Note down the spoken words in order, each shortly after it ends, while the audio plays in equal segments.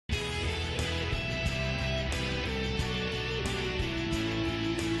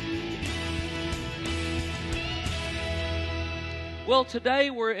Well,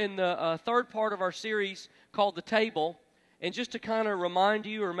 today we're in the third part of our series called The Table. And just to kind of remind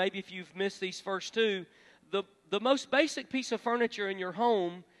you, or maybe if you've missed these first two, the most basic piece of furniture in your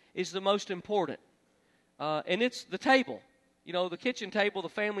home is the most important. And it's the table. You know, the kitchen table, the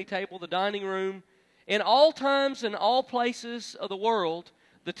family table, the dining room. In all times and all places of the world,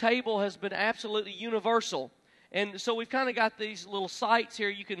 the table has been absolutely universal. And so we've kind of got these little sites here.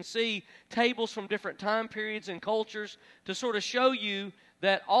 You can see tables from different time periods and cultures to sort of show you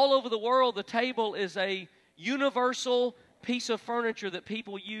that all over the world, the table is a universal piece of furniture that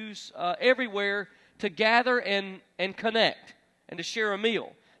people use everywhere to gather and connect and to share a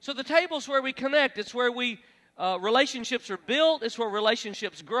meal. So the table's where we connect. It's where relationships are built. It's where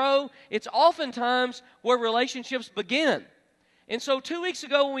relationships grow. It's oftentimes where relationships begin. And so 2 weeks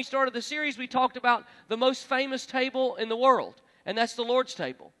ago when we started the series, we talked about the most famous table in the world, and that's the Lord's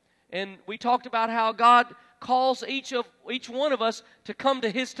table. And we talked about how God calls each one of us to come to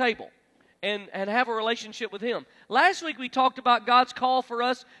His table and have a relationship with Him. Last week we talked about God's call for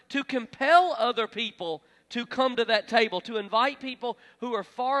us to compel other people to come to that table, to invite people who are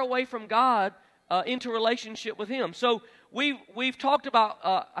far away from God into relationship with Him. So we've talked about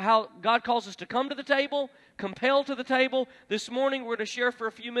how God calls us to come to the table, compel to the table. This morning we're going to share for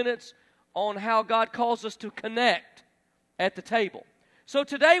a few minutes on how God calls us to connect at the table. So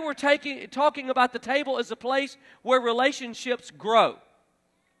today we're talking about the table as a place where relationships grow.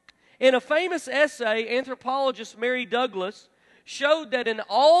 In a famous essay, anthropologist Mary Douglas showed that in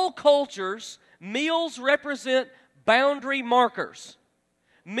all cultures, meals represent boundary markers.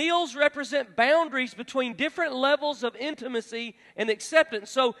 Meals represent boundaries between different levels of intimacy and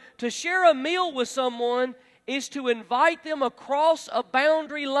acceptance. So to share a meal with someone is to invite them across a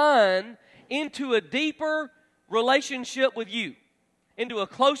boundary line into a deeper relationship with you, into a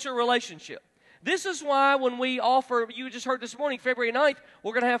closer relationship. This is why when we offer, you just heard this morning, February 9th,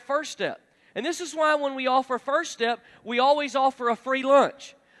 we're going to have First Step. And this is why when we offer First Step, we always offer a free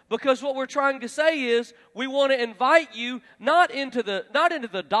lunch. Because what we're trying to say is we want to invite you not into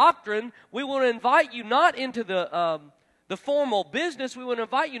the doctrine. We want to invite you not into the formal business. We want to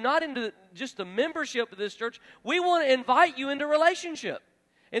invite you not into just the membership of this church. We want to invite you into relationship.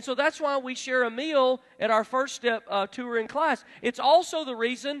 And so that's why we share a meal at our First Step tour in class. It's also the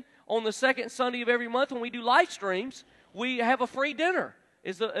reason on the second Sunday of every month when we do live streams, we have a free dinner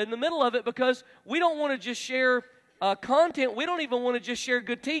in the middle of it, because we don't want to just share content. We don't even want to just share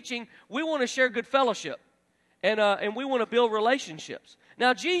good teaching. We want to share good fellowship. And we want to build relationships.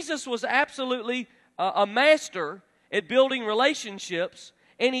 Now, Jesus was absolutely a master at building relationships,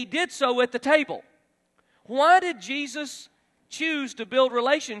 and He did so at the table. Why did Jesus choose to build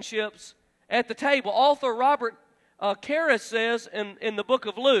relationships at the table? Author Robert Karras says in the book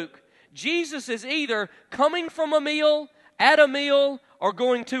of Luke, Jesus is either coming from a meal, at a meal, or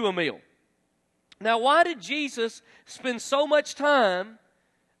going to a meal. Now, why did Jesus spend so much time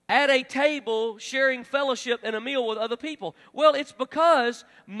at a table sharing fellowship and a meal with other people? Well, it's because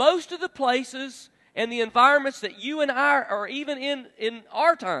most of the places and the environments that you and I are even in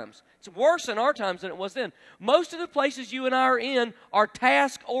our times, it's worse in our times than it was then. Most of the places you and I are in are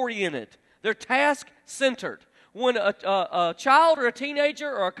task-oriented. They're task-centered. When a child or a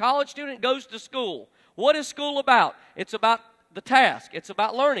teenager or a college student goes to school, what is school about? It's about the task. It's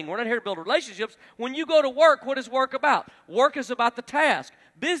about learning. We're not here to build relationships. When you go to work, what is work about? Work is about the task.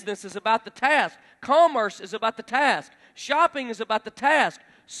 Business is about the task. Commerce is about the task. Shopping is about the task.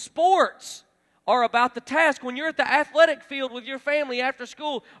 Sports are about the task. When you're at the athletic field with your family after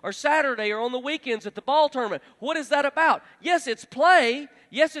school or Saturday or on the weekends at the ball tournament, what is that about? Yes, it's play.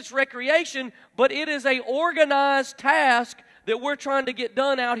 Yes, it's recreation, but it is an organized task that we're trying to get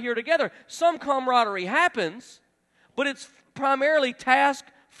done out here together. Some camaraderie happens, but it's primarily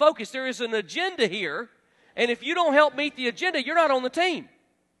task-focused. There is an agenda here, and if you don't help meet the agenda, you're not on the team.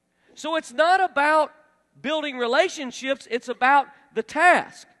 So it's not about building relationships, it's about the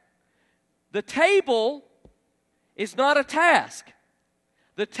task. The table is not a task.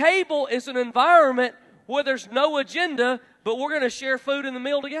 The table is an environment where there's no agenda, but we're going to share food and the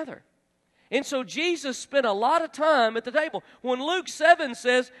meal together. And so Jesus spent a lot of time at the table. When Luke 7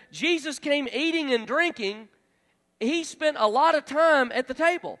 says Jesus came eating and drinking, He spent a lot of time at the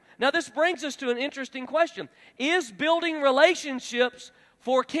table. Now this brings us to an interesting question. Is building relationships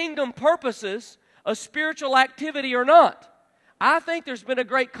for kingdom purposes a spiritual activity or not? I think there's been a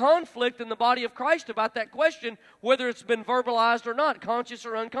great conflict in the body of Christ about that question, whether it's been verbalized or not, conscious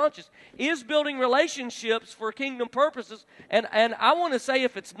or unconscious. Is building relationships for kingdom purposes? And I want to say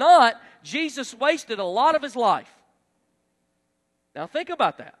if it's not, Jesus wasted a lot of His life. Now think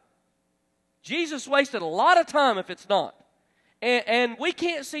about that. Jesus wasted a lot of time if it's not. And we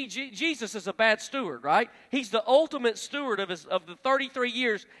can't see Jesus as a bad steward, right? He's the ultimate steward of the 33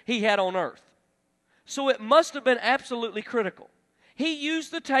 years he had on earth. So it must have been absolutely critical. He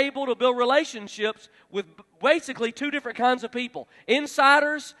used the table to build relationships with basically two different kinds of people,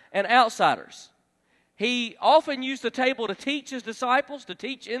 insiders and outsiders. He often used the table to teach his disciples, to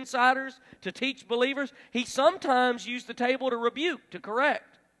teach insiders, to teach believers. He sometimes used the table to rebuke, to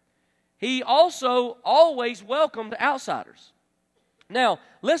correct. He also always welcomed outsiders. Now,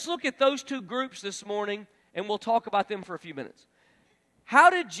 let's look at those two groups this morning, and we'll talk about them for a few minutes.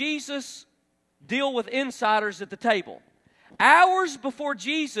 How did Jesus deal with insiders at the table? Hours before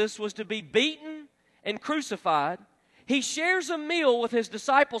Jesus was to be beaten and crucified, he shares a meal with his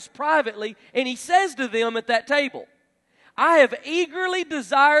disciples privately, and he says to them at that table, I have eagerly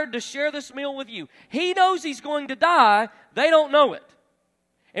desired to share this meal with you. He knows he's going to die. They don't know it.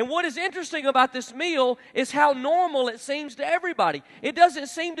 And what is interesting about this meal is how normal it seems to everybody. It doesn't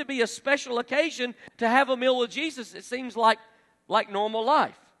seem to be a special occasion to have a meal with Jesus. It seems like normal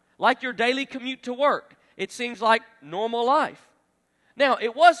life, like your daily commute to work. It seems like normal life. Now,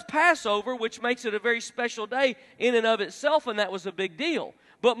 it was Passover, which makes it a very special day in and of itself, and that was a big deal.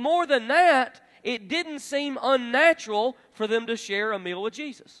 But more than that, it didn't seem unnatural for them to share a meal with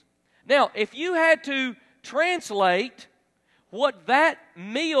Jesus. Now, if you had to translate what that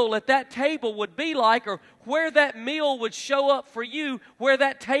meal at that table would be like, or where that meal would show up for you, where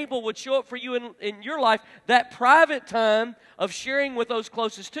that table would show up for you in your life, that private time of sharing with those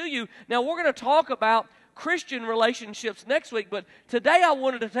closest to you. Now, we're going to talk about Christian relationships next week, but today I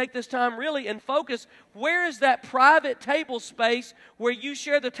wanted to take this time really and focus, where is that private table space where you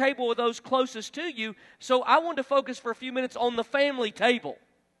share the table with those closest to you? So I want to focus for a few minutes on the family table.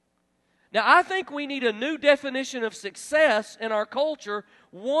 Now, I think we need a new definition of success in our culture,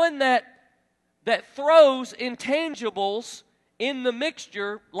 one that throws intangibles in the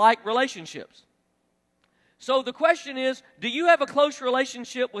mixture like relationships. So the question is, do you have a close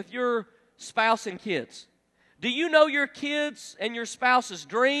relationship with your spouse and kids? Do you know your kids and your spouse's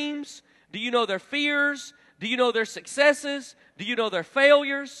dreams? Do you know their fears? Do you know their successes? Do you know their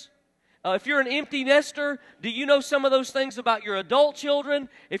failures? If you're an empty nester, do you know some of those things about your adult children?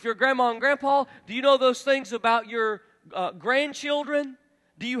 If you're grandma and grandpa, do you know those things about your grandchildren?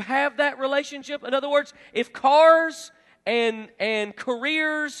 Do you have that relationship? In other words, if cars and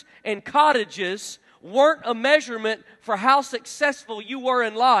careers and cottages weren't a measurement for how successful you were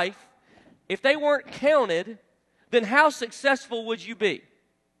in life, if they weren't counted, then how successful would you be?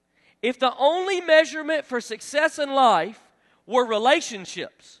 If the only measurement for success in life were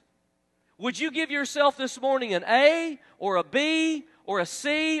relationships, would you give yourself this morning an A or a B or a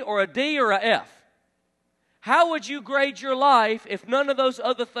C or a D or a F? How would you grade your life if none of those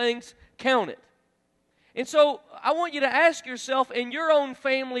other things counted? And so I want you to ask yourself, in your own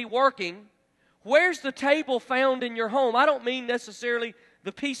family working, where's the table found in your home? I don't mean necessarily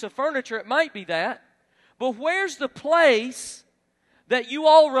the piece of furniture. It might be that. But where's the place that you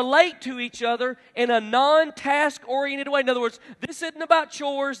all relate to each other in a non-task-oriented way? In other words, this isn't about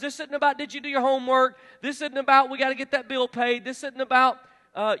chores. This isn't about, did you do your homework? This isn't about, we got to get that bill paid. This isn't about,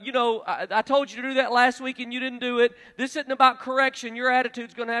 I told you to do that last week and you didn't do it. This isn't about correction. Your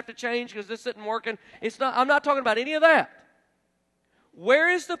attitude's going to have to change because this isn't working. I'm not talking about any of that. Where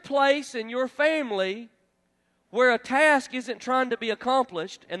is the place in your family where a task isn't trying to be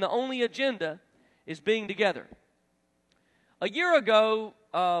accomplished and the only agenda is being together? A year ago,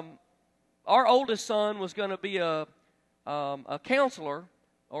 our oldest son was going to be a counselor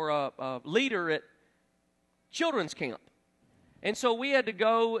or a leader at children's camp. And so we had to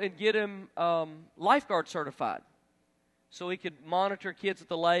go and get him lifeguard certified so he could monitor kids at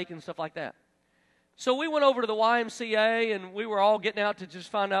the lake and stuff like that. So we went over to the YMCA, and we were all getting out to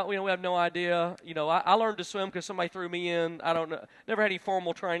just find out. We have no idea. I learned to swim because somebody threw me in. I don't know. Never had any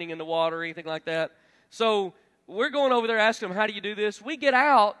formal training in the water or anything like that. So we're going over there asking them, how do you do this? We get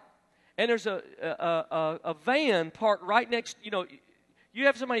out, and there's a van parked right next. You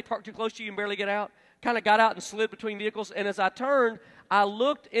have somebody parked too close to you, you can barely get out. Kind of got out and slid between vehicles. And as I turned, I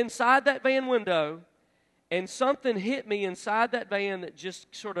looked inside that van window, and something hit me inside that van that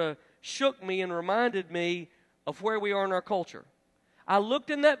just sort of shook me and reminded me of where we are in our culture. I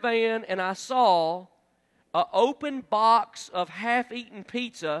looked in that van and I saw an open box of half-eaten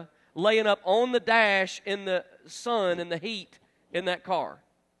pizza laying up on the dash in the sun and the heat in that car.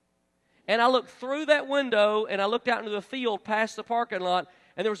 And I looked through that window and I looked out into the field past the parking lot,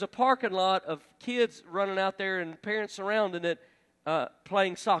 and there was a parking lot of kids running out there and parents surrounding it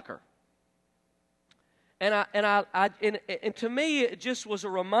playing soccer. And to me, it just was a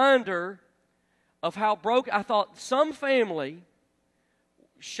reminder of how broke. I thought some family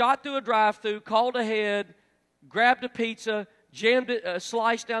shot through a drive-thru, called ahead, grabbed a pizza, jammed it,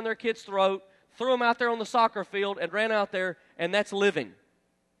 sliced down their kid's throat, threw them out there on the soccer field, and ran out there, and that's living.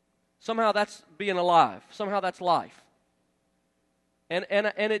 Somehow that's being alive. Somehow that's life. And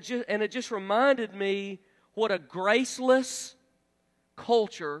it just reminded me what a graceless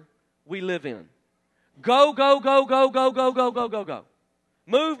culture we live in. Go, go, go, go, go, go, go, go, go, go.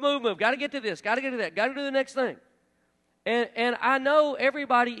 Move, move, move. Got to get to this. Got to get to that. Got to do the next thing. And I know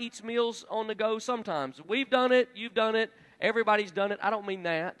everybody eats meals on the go sometimes. We've done it. You've done it. Everybody's done it. I don't mean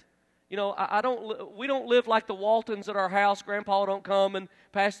that. You know, we don't live like the Waltons at our house. Grandpa don't come and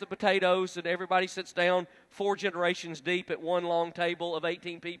pass the potatoes and everybody sits down 4 generations deep at one long table of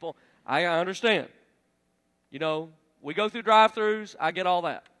 18 people. I understand. You know, we go through drive-thrus. I get all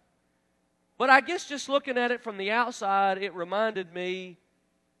that. But I guess just looking at it from the outside, it reminded me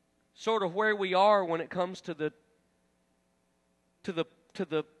sort of where we are when it comes to the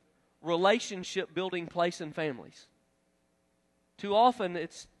relationship building place in families. Too often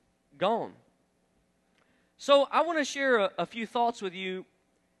it's gone. So I want to share a few thoughts with you.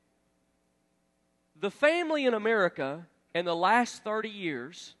 The family in America in the last 30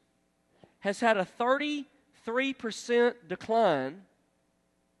 years has had a 33% decline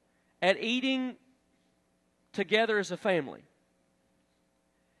at eating together as a family.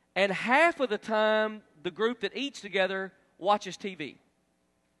 And half of the time, the group that eats together watches TV.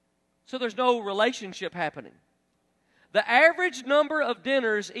 So there's no relationship happening. The average number of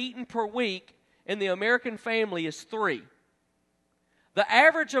dinners eaten per week in the American family is 3. The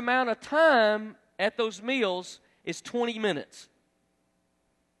average amount of time at those meals is 20 minutes.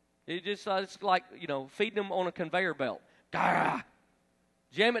 It's like, you know, feeding them on a conveyor belt. Gah!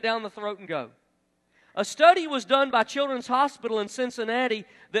 Jam it down the throat and go. A study was done by Children's Hospital in Cincinnati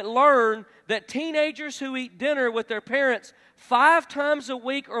that learned that teenagers who eat dinner with their parents 5 times a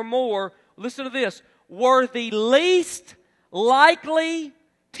week or more, listen to this, were the least likely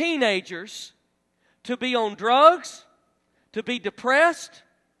teenagers to be on drugs, to be depressed,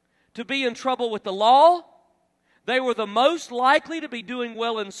 to be in trouble with the law. They were the most likely to be doing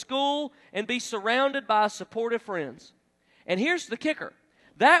well in school and be surrounded by supportive friends. And here's the kicker.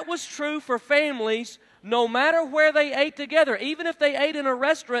 That was true for families no matter where they ate together. Even if they ate in a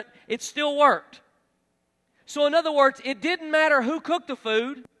restaurant, it still worked. So in other words, it didn't matter who cooked the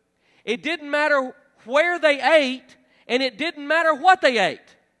food, it didn't matter where they ate, and it didn't matter what they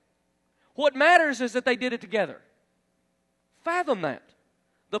ate. What matters is that they did it together. Fathom that.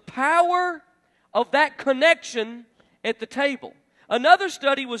 The power of that connection at the table. Another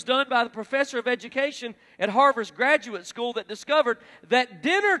study was done by the professor of education at Harvard's graduate school that discovered that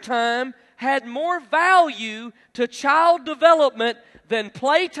dinner time had more value to child development than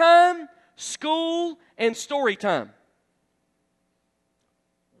playtime, school, and story time.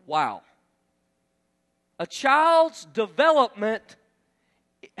 Wow. A child's development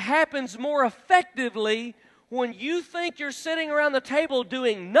happens more effectively when you think you're sitting around the table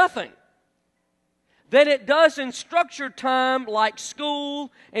doing nothing than it does in structured time like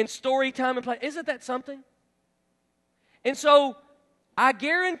school and story time and play. Isn't that something? And so I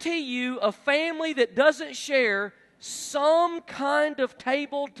guarantee you a family that doesn't share some kind of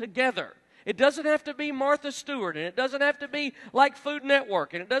table together. It doesn't have to be Martha Stewart, and it doesn't have to be like Food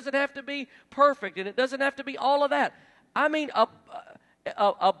Network, and it doesn't have to be perfect, and it doesn't have to be all of that. I mean,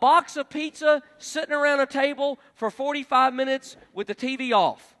 a box of pizza sitting around a table for 45 minutes with the TV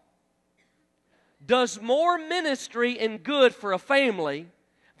off does more ministry and good for a family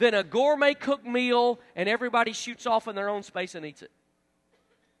than a gourmet cooked meal and everybody shoots off in their own space and eats it.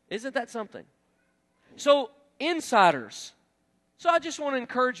 Isn't that something? So, insiders. So I just want to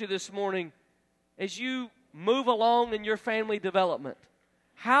encourage you this morning as you move along in your family development.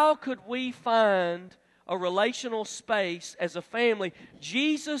 How could we find a relational space as a family?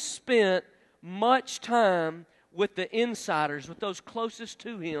 Jesus spent much time with the insiders, with those closest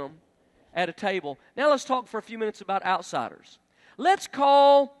to Him at a table. Now let's talk for a few minutes about outsiders. Let's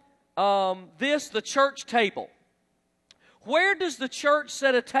call this the church table. Where does the church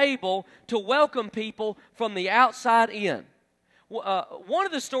set a table to welcome people from the outside in? One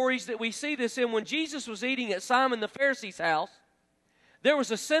of the stories that we see this in, when Jesus was eating at Simon the Pharisee's house, there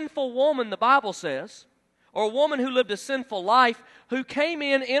was a sinful woman, the Bible says, or a woman who lived a sinful life, who came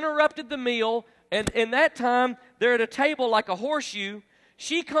in, interrupted the meal, and in that time, they're at a table like a horseshoe.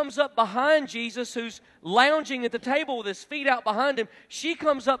 She comes up behind Jesus, who's lounging at the table with his feet out behind him. She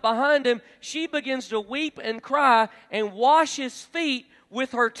comes up behind him. She begins to weep and cry and wash his feet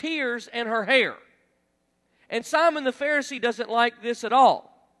with her tears and her hair. And Simon the Pharisee doesn't like this at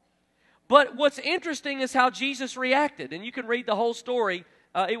all. But what's interesting is how Jesus reacted. And you can read the whole story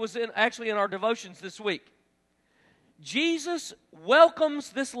It was actually in our devotions this week. Jesus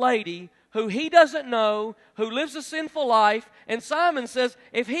welcomes this lady who he doesn't know, who lives a sinful life, and Simon says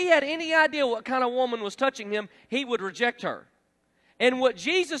if he had any idea what kind of woman was touching him, he would reject her. And what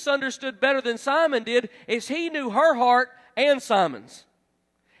Jesus understood better than Simon did is he knew her heart and Simon's.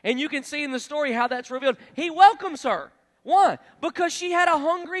 And you can see in the story how that's revealed. He welcomes her. Why? Because she had a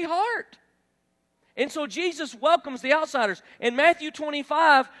hungry heart. And so Jesus welcomes the outsiders. In Matthew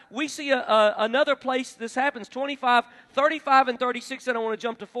 25, we see another place this happens, 25, 35, and 36, and I want to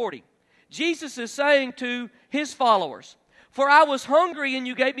jump to 40. Jesus is saying to his followers, "For I was hungry and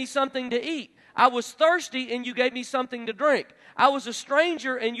you gave me something to eat. I was thirsty and you gave me something to drink. I was a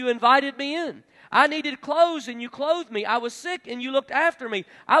stranger and you invited me in. I needed clothes and you clothed me. I was sick and you looked after me.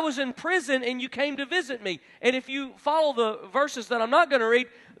 I was in prison and you came to visit me." And if you follow the verses that I'm not going to read,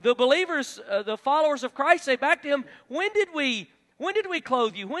 the believers, the followers of Christ say back to him, when did we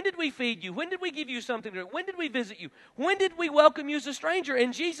clothe you? When did we feed you? When did we give you something to drink? When did we visit you? When did we welcome you as a stranger?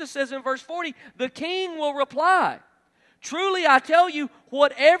 And Jesus says in verse 40, the king will reply, "Truly I tell you,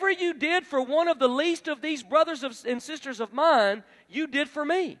 whatever you did for one of the least of these brothers and sisters of mine, you did for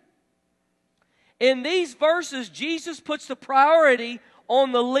me." In these verses, Jesus puts the priority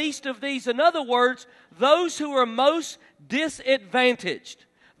on the least of these. In other words, those who are most disadvantaged,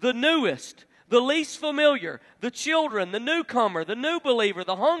 the newest, the least familiar, the children, the newcomer, the new believer,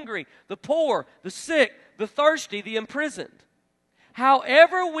 the hungry, the poor, the sick, the thirsty, the imprisoned.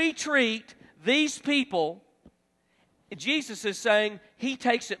 However we treat these people, Jesus is saying he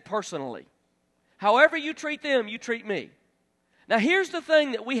takes it personally. However you treat them, you treat me. Now here's the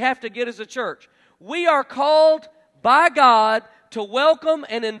thing that we have to get as a church. We are called by God to welcome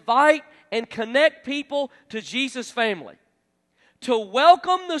and invite and connect people to Jesus' family. To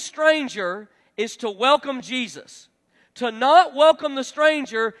welcome the stranger is to welcome Jesus. To not welcome the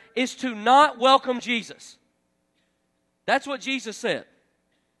stranger is to not welcome Jesus. That's what Jesus said.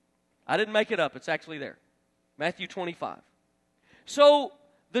 I didn't make it up. It's actually there. Matthew 25. So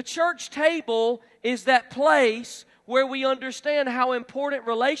the church table is that place where we understand how important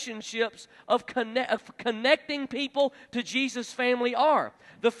relationships of connecting people to Jesus' family are.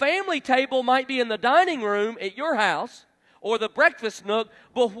 The family table might be in the dining room at your house or the breakfast nook,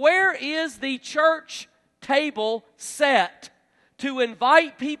 but where is the church table set to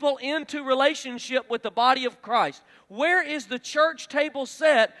invite people into relationship with the body of Christ? Where is the church table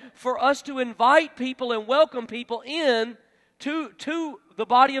set for us to invite people and welcome people in to the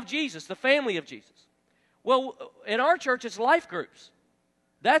body of Jesus, the family of Jesus? Well, in our church, it's life groups.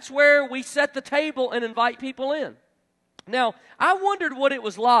 That's where we set the table and invite people in. Now, I wondered what it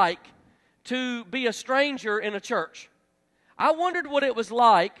was like to be a stranger in a church. I wondered what it was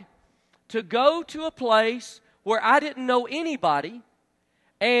like to go to a place where I didn't know anybody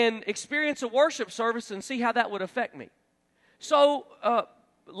and experience a worship service and see how that would affect me. So,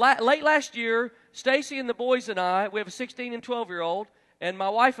 late last year, Stacy and the boys and I, we have a 16 and 12-year-old, and my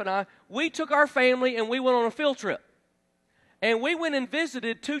wife and I, we took our family and we went on a field trip. And we went and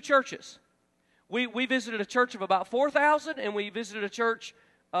visited two churches. We visited a church of about 4,000, and we visited a church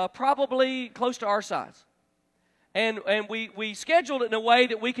probably close to our size. And we scheduled it in a way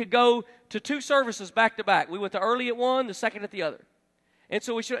that we could go to two services back to back. We went to early at one, the second at the other. And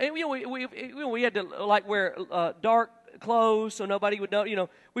so we had to like wear dark clothes so nobody would know.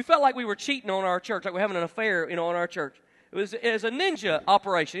 We felt like we were cheating on our church, like we're having an affair, on our church. It was a ninja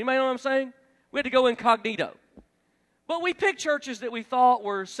operation. Anybody know what I'm saying? We had to go incognito. But we picked churches that we thought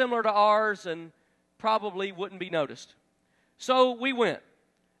were similar to ours and probably wouldn't be noticed. So we went.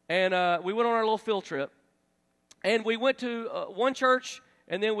 And we went on our little field trip. And we went to one church,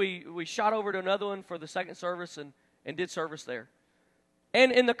 and then we shot over to another one for the second service and did service there.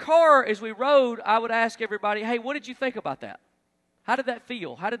 And in the car, as we rode, I would ask everybody, hey, what did you think about that? How did that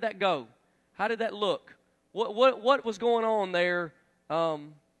feel? How did that go? How did that look? What was going on there?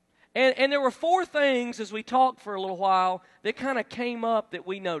 And there were four things as we talked for a little while that kind of came up that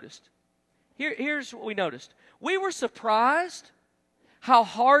we noticed. Here's what we noticed. We were surprised how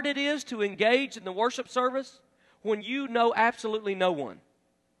hard it is to engage in the worship service when you know absolutely no one.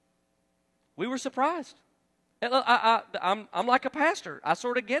 We were surprised. I'm like a pastor. I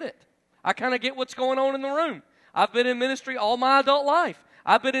sort of get it. I kind of get what's going on in the room. I've been in ministry all my adult life.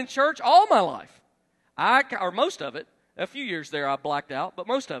 I've been in church all my life. Or most of it. A few years there I blacked out, but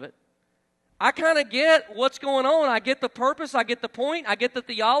most of it. I kind of get what's going on. I get the purpose. I get the point. I get the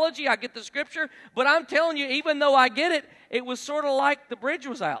theology. I get the scripture. But I'm telling you, even though I get it, it was sort of like the bridge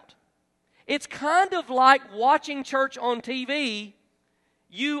was out. It's kind of like watching church on TV.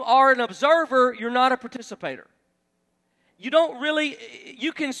 You are an observer. You're not a participator.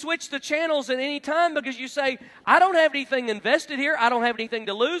 you can switch the channels at any time because you say, I don't have anything invested here. I don't have anything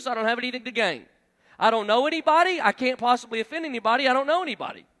to lose. I don't have anything to gain. I don't know anybody. I can't possibly offend anybody. I don't know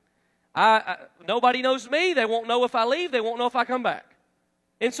anybody. Nobody knows me. They won't know if I leave. They won't know if I come back.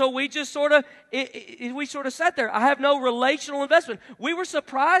 And so we just sort of sat there. I have no relational investment. We were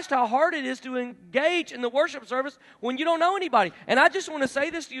surprised how hard it is to engage in the worship service when you don't know anybody. And I just want to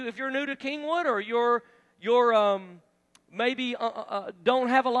say this to you: if you're new to Kingwood or you're maybe don't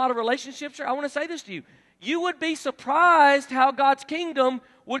have a lot of relationships here, I want to say this to you. You would be surprised how God's kingdom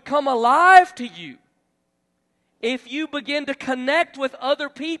would come alive to you if you begin to connect with other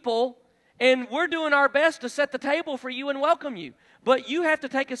people, and we're doing our best to set the table for you and welcome you. But you have to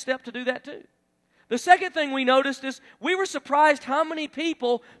take a step to do that too. The second thing we noticed is we were surprised how many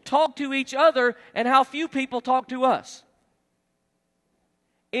people talk to each other and how few people talk to us.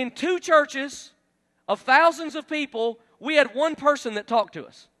 In 2 churches of thousands of people, we had one person that talked to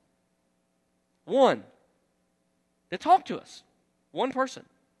us. One that talked to us. One person.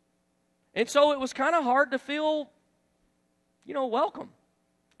 And so it was kind of hard to feel, welcome.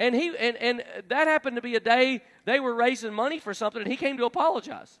 And and that happened to be a day they were raising money for something, and he came to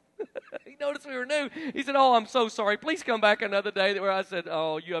apologize. He noticed we were new. He said, "Oh, I'm so sorry. Please come back another day." Where I said,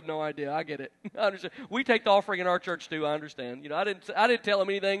 "Oh, you have no idea. I get it. I understand. We take the offering in our church too. I understand. I didn't tell him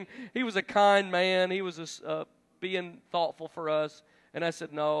anything. He was a kind man. He was being thoughtful for us." And I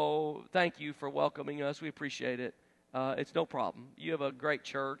said, "No, thank you for welcoming us. We appreciate it. It's no problem. You have a great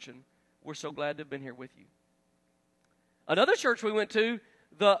church, and we're so glad to have been here with you." Another church we went to,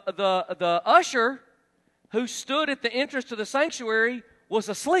 the usher who stood at the entrance to the sanctuary was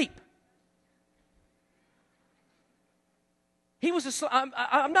asleep. He was asleep.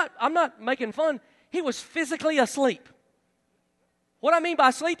 I'm not making fun. He was physically asleep. What I mean by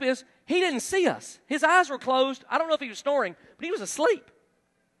asleep is he didn't see us. His eyes were closed. I don't know if he was snoring, but he was asleep.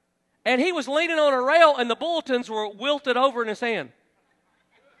 And he was leaning on a rail, and the bulletins were wilted over in his hand.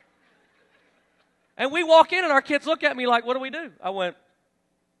 And we walk in, and our kids look at me like, "What do we do?" I went,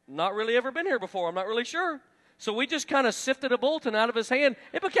 "Not really ever been here before. I'm not really sure." So we just kind of sifted a bulletin out of his hand.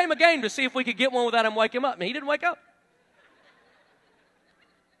 It became a game to see if we could get one without him wake him up. And he didn't wake up.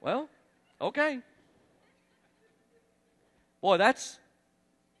 Well, okay. Boy, that's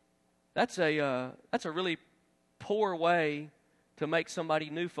a really poor way to make somebody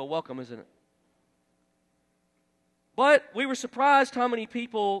new feel welcome, isn't it? But we were surprised how many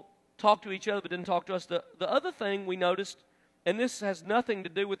people talked to each other but didn't talk to us. The other thing we noticed, and this has nothing to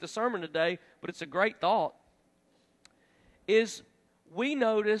do with the sermon today, but it's a great thought, is we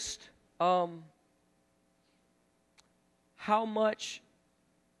noticed how much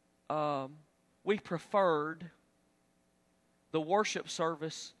we preferred the worship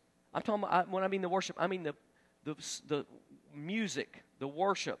service. I'm talking about, when I mean the worship, I mean the music, the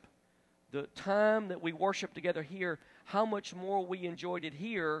worship, the time that we worship together here, how much more we enjoyed it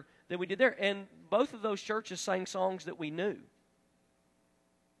here than we did there. And both of those churches sang songs that we knew.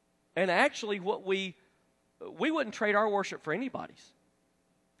 And actually we wouldn't trade our worship for anybody's.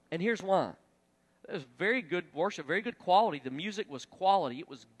 And here's why. It was very good worship, very good quality. The music was quality. It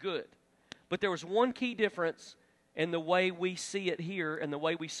was good. But there was one key difference in the way we see it here and the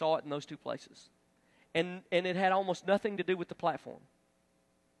way we saw it in those two places. And it had almost nothing to do with the platform.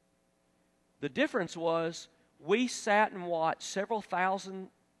 The difference was we sat and watched several thousand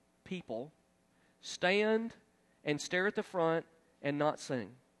people stand and stare at the front and not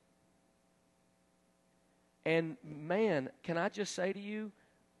sing. And man, can I just say to you,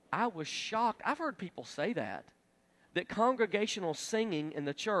 I was shocked. I've heard people say that congregational singing in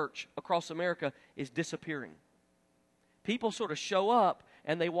the church across America is disappearing. People sort of show up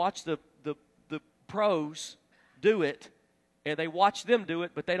and they watch the pros do it, and they watch them do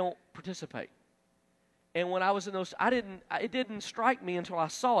it, but they don't participate. And when I was in those, it didn't strike me until I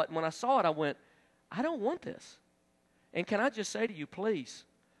saw it. And when I saw it, I went, I don't want this. And can I just say to you, please,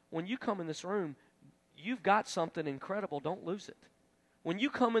 when you come in this room, you've got something incredible. Don't lose it. When you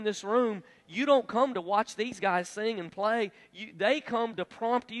come in this room, you don't come to watch these guys sing and play. They come to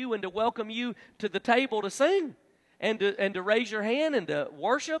prompt you and to welcome you to the table to sing and to raise your hand and to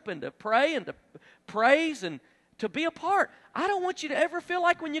worship and to pray and to praise and to be a part. I don't want you to ever feel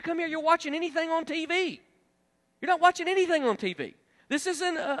like when you come here you're watching anything on TV. You're not watching anything on TV. This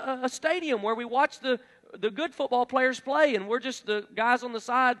isn't a stadium where we watch the good football players play and we're just the guys on the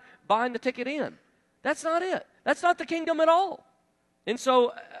side buying the ticket in. That's not it. That's not the kingdom at all. And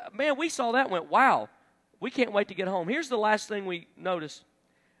so, man, we saw that and went, wow, we can't wait to get home. Here's the last thing we noticed.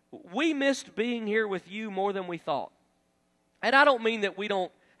 We missed being here with you more than we thought. And I don't mean that we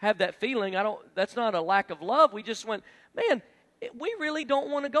don't have that feeling. That's not a lack of love. We just went, man, we really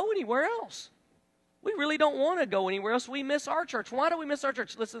don't want to go anywhere else. We really don't want to go anywhere else. We miss our church. Why do we miss our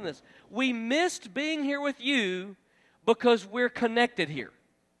church? Listen to this. We missed being here with you because we're connected here.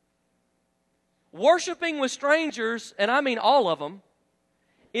 Worshiping with strangers, and I mean all of them,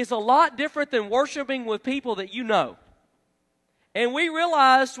 is a lot different than worshiping with people that you know. And we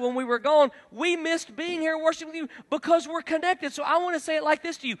realized when we were gone, we missed being here worshiping with you because we're connected. So I want to say it like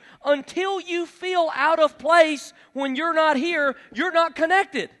this to you. Until you feel out of place when you're not here, you're not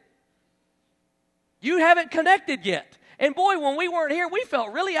connected. You haven't connected yet. And boy, when we weren't here, we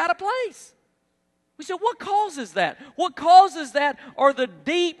felt really out of place. We said, what causes that? What causes that are the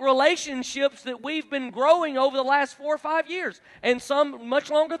deep relationships that we've been growing over the last 4 or 5 years, and some much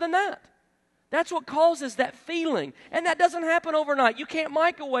longer than that. That's what causes that feeling. And that doesn't happen overnight. You can't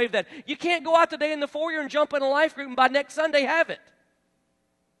microwave that. You can't go out today in the foyer and jump in a life group and by next Sunday have it.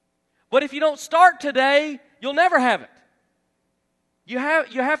 But if you don't start today, you'll never have it. You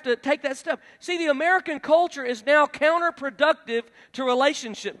have to take that step. See, the American culture is now counterproductive to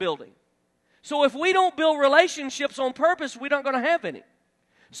relationship building. So if we don't build relationships on purpose, we're not going to have any.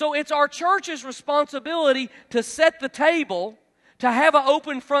 So it's our church's responsibility to set the table, to have an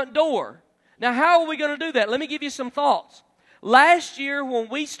open front door. Now, how are we going to do that? Let me give you some thoughts. Last year, when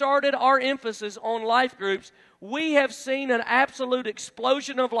we started our emphasis on life groups, we have seen an absolute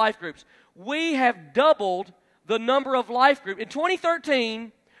explosion of life groups. We have doubled the number of life groups. In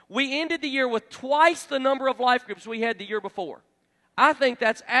 2013, we ended the year with twice the number of life groups we had the year before. I think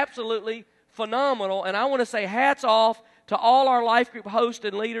that's absolutely phenomenal, and I want to say hats off to all our life group hosts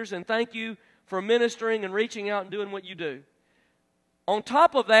and leaders, and thank you for ministering and reaching out and doing what you do. On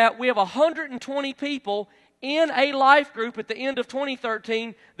top of that, we have 120 people in a life group at the end of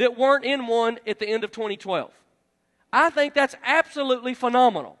 2013 that weren't in one at the end of 2012. I think that's absolutely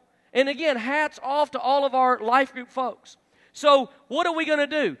phenomenal. And again, hats off to all of our life group folks. So what are we going to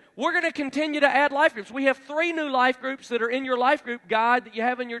do? We're going to continue to add life groups. We have 3 new life groups that are in your life group guide that you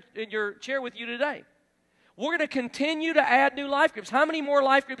have in your chair with you today. We're going to continue to add new life groups. How many more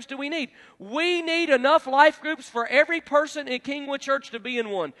life groups do we need? We need enough life groups for every person in Kingwood Church to be in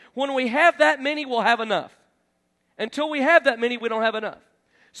one. When we have that many, we'll have enough. Until we have that many, we don't have enough.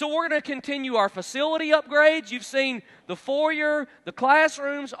 So we're going to continue our facility upgrades. You've seen the foyer, the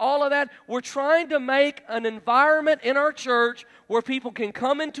classrooms, all of that. We're trying to make an environment in our church where people can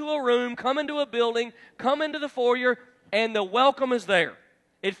come into a room, come into a building, come into the foyer, and the welcome is there.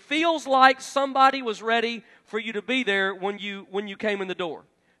 It feels like somebody was ready for you to be there when you came in the door.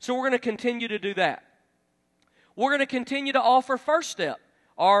 So we're going to continue to do that. We're going to continue to offer First Step,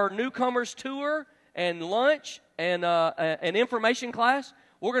 our newcomers tour and lunch and an information class.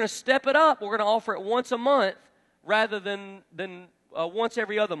 We're going to step it up. We're going to offer it once a month rather than once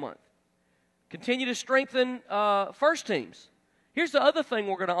every other month. Continue to strengthen first teams. Here's the other thing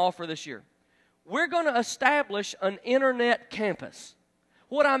we're going to offer this year. We're going to establish an internet campus.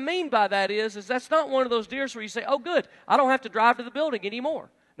 What I mean by that is that's not one of those deals where you say, oh, good, I don't have to drive to the building anymore.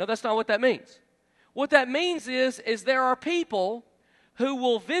 No, that's not what that means. What that means is there are people who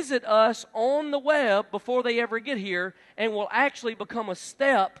will visit us on the web before they ever get here and will actually become a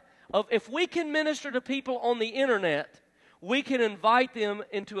step of, if we can minister to people on the internet, we can invite them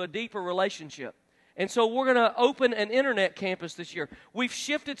into a deeper relationship. And so we're going to open an internet campus this year. We've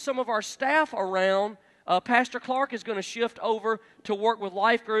shifted some of our staff around. Pastor Clark is going to shift over to work with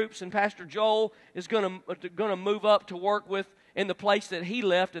life groups, and Pastor Joel is going to move up to work with in the place that he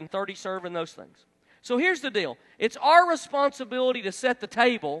left in 30 Serve and those things. So here's the deal. It's our responsibility to set the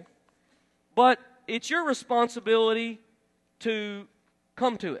table, but it's your responsibility to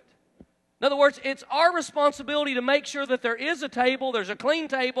come to it. In other words, it's our responsibility to make sure that there is a table, there's a clean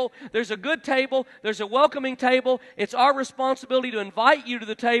table, there's a good table, there's a welcoming table. It's our responsibility to invite you to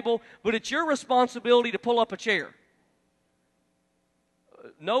the table, but it's your responsibility to pull up a chair.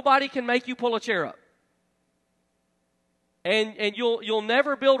 Nobody can make you pull a chair up. And you'll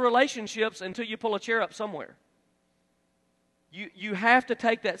never build relationships until you pull a chair up somewhere. You have to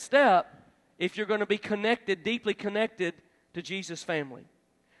take that step if you're going to be connected, deeply connected to Jesus' family.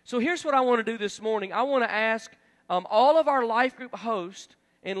 So here's what I want to do this morning. I want to ask all of our life group hosts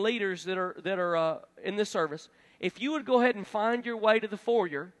and leaders that are in this service, if you would go ahead and find your way to the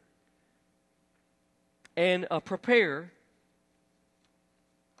foyer and prepare.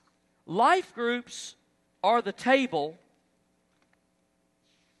 Life groups are the table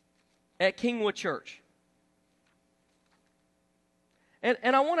at Kingwood Church.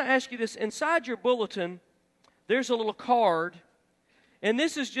 And I want to ask you this. Inside your bulletin, there's a little card, and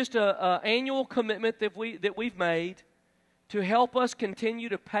this is just an annual commitment that we've made to help us continue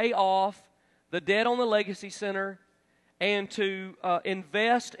to pay off the debt on the Legacy Center and to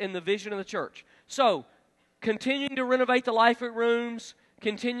invest in the vision of the church. So, continuing to renovate the Life Group rooms,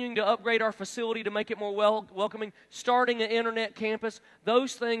 continuing to upgrade our facility to make it more welcoming, starting an internet campus,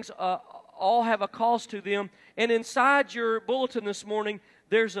 those things all have a cost to them. And inside your bulletin this morning,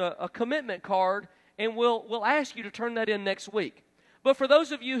 there's a commitment card, and we'll ask you to turn that in next week. But for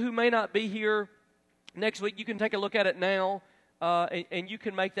those of you who may not be here next week, you can take a look at it now, and you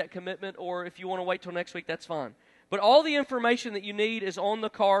can make that commitment, or if you want to wait till next week, that's fine. But all the information that you need is on the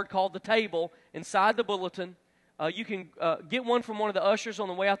card called The Table inside the bulletin. You can get one from one of the ushers on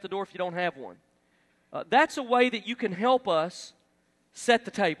the way out the door if you don't have one. That's a way that you can help us set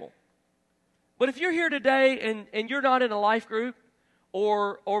the table. But if you're here today and you're not in a life group,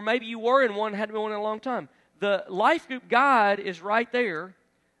 or maybe you were in one, hadn't been one in a long time, the life group guide is right there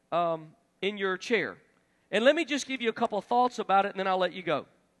in your chair. And let me just give you a couple of thoughts about it, and then I'll let you go.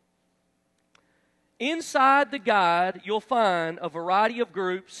 Inside the guide, you'll find a variety of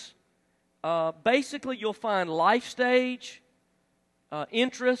groups. Basically, you'll find life stage,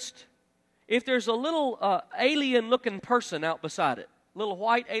 interest. If there's a little alien-looking person out beside it, little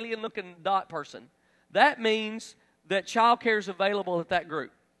white alien-looking dot person, that means that child care is available at that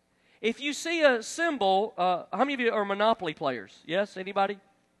group. If you see a symbol, how many of you are Monopoly players? Yes, anybody?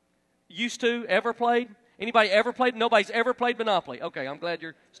 Used to, ever played? Anybody ever played? Nobody's ever played Monopoly. Okay, I'm glad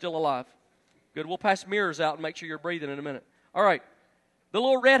you're still alive. Good, we'll pass mirrors out and make sure you're breathing in a minute. All right, the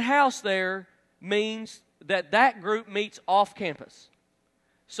little red house there means that group meets off campus.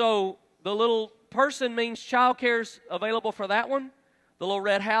 So the little person means child care's available for that one. The little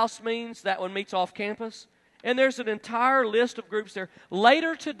red house means that one meets off campus. And there's an entire list of groups there.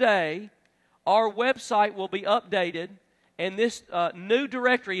 Later today, our website will be updated, and this new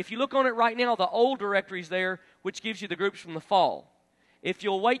directory, if you look on it right now, the old directory's there, which gives you the groups from the fall. If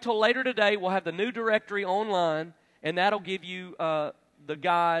you'll wait till later today, we'll have the new directory online, and that'll give you the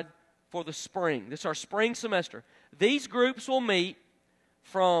guide for the spring. This is our spring semester. These groups will meet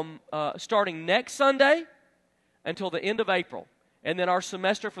from starting next Sunday until the end of April. And then our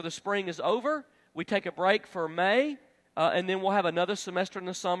semester for the spring is over. We take a break for May, and then we'll have another semester in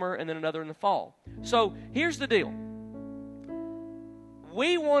the summer and then another in the fall. So here's the deal.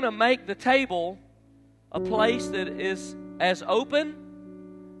 We want to make the table a place that is as open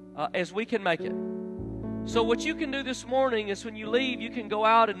as we can make it. So what you can do this morning is when you leave, you can go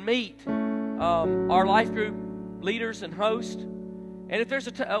out and meet our life group leaders and host. And if there's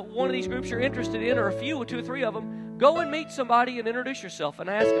one of these groups you're interested in, or a few, or two or three of them, go and meet somebody and introduce yourself and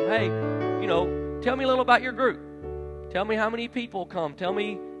ask them, hey, tell me a little about your group. Tell me how many people come. Tell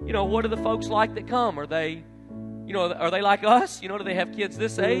me, what are the folks like that come? Are they like us? Do they have kids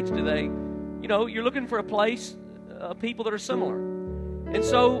this age? Do they, you're looking for a place, people that are similar. And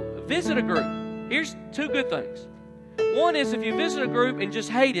so visit a group. Here's two good things. One is if you visit a group and just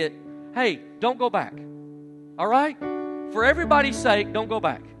hate it, hey, don't go back. All right? For everybody's sake, don't go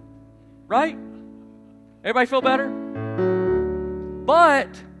back. Right? Everybody feel better? But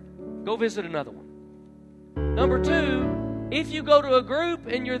go visit another one. Number two, if you go to a group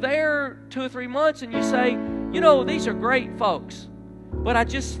and you're there 2 or 3 months and you say, these are great folks, but I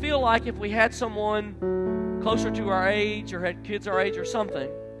just feel like if we had someone closer to our age or had kids our age or something,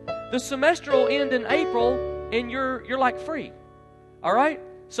 the semester will end in April and you're like free. All right?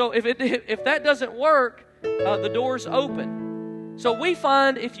 So if that doesn't work, the door's open. So we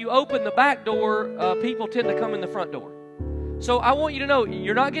find if you open the back door, people tend to come in the front door. So I want you to know,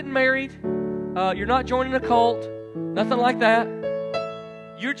 you're not getting married, you're not joining a cult, nothing like that.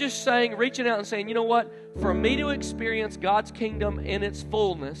 You're just reaching out and saying, you know what? For me to experience God's kingdom in its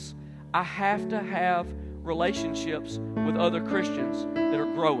fullness, I have to have relationships with other Christians that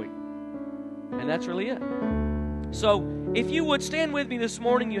are growing. And that's really it. So if you would stand with me this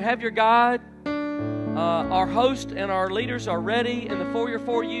morning, you have your guide. Our host and our leaders are ready in the foyer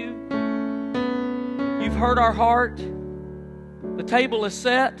for you. You've heard our heart. The table is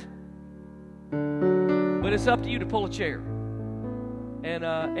set. But it's up to you to pull a chair.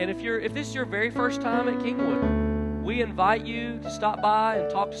 And if this is your very first time at Kingwood, we invite you to stop by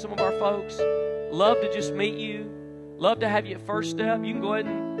and talk to some of our folks. Love to just meet you. Love to have you at First Step. You can go ahead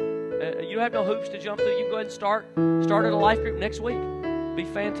and you have no hoops to jump through. You can go ahead and start at a life group next week. It'd be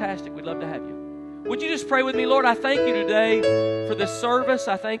fantastic. We'd love to have you. Would you just pray with me? Lord, I thank you today for this service.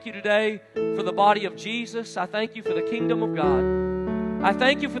 I thank you today for the body of Jesus. I thank you for the kingdom of God. I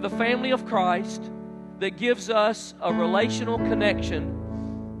thank you for the family of Christ that gives us a relational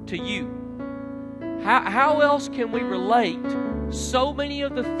connection to you. How else can we relate so many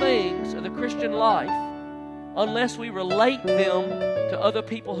of the things of the Christian life unless we relate them to other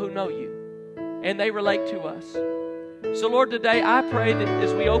people who know you and they relate to us. So, Lord, today I pray that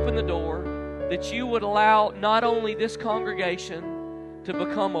as we open the door, that you would allow not only this congregation to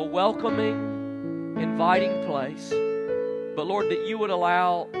become a welcoming, inviting place, but, Lord, that you would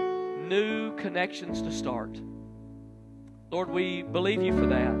allow new connections to start. Lord, we believe you for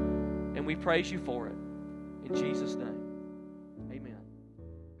that, and we praise you for it. In Jesus' name, amen.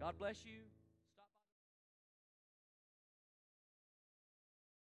 God bless you.